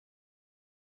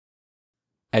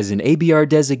As an ABR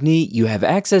designee, you have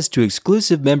access to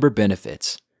exclusive member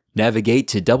benefits. Navigate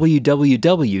to www.abr.realtor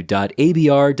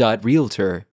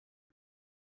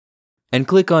and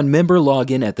click on Member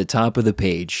Login at the top of the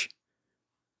page.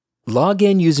 Log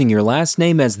in using your last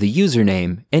name as the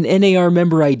username and NAR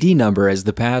member ID number as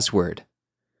the password.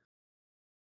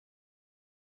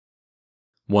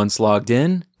 Once logged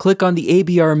in, click on the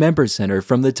ABR Member Center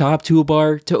from the top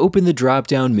toolbar to open the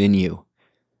drop-down menu.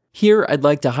 Here, I'd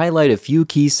like to highlight a few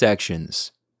key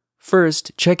sections.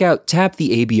 First, check out Tap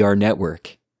the ABR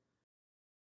Network.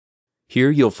 Here,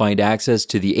 you'll find access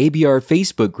to the ABR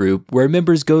Facebook group where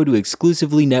members go to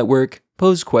exclusively network,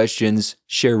 pose questions,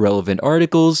 share relevant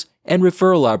articles, and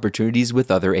referral opportunities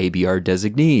with other ABR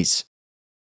designees.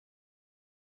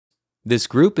 This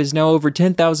group is now over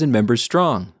 10,000 members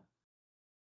strong.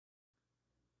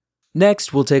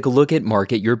 Next, we'll take a look at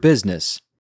Market Your Business.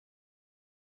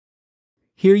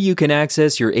 Here you can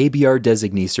access your ABR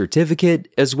designee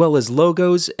certificate, as well as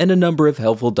logos and a number of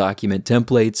helpful document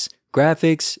templates,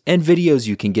 graphics, and videos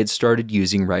you can get started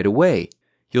using right away.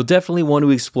 You'll definitely want to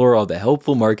explore all the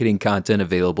helpful marketing content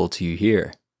available to you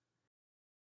here.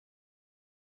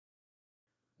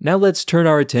 Now let's turn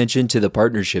our attention to the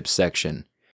Partnerships section.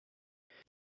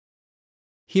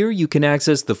 Here you can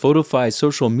access the Photify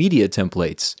social media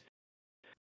templates.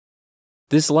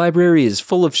 This library is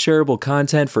full of shareable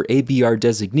content for ABR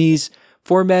designees,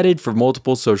 formatted for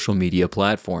multiple social media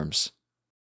platforms.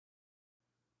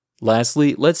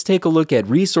 Lastly, let's take a look at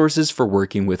resources for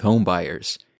working with home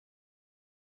buyers.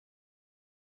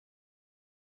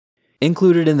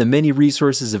 Included in the many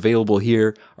resources available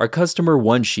here are customer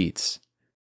one-sheets.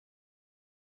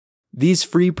 These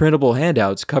free printable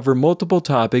handouts cover multiple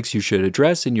topics you should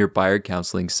address in your buyer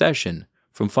counseling session,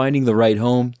 from finding the right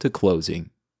home to closing.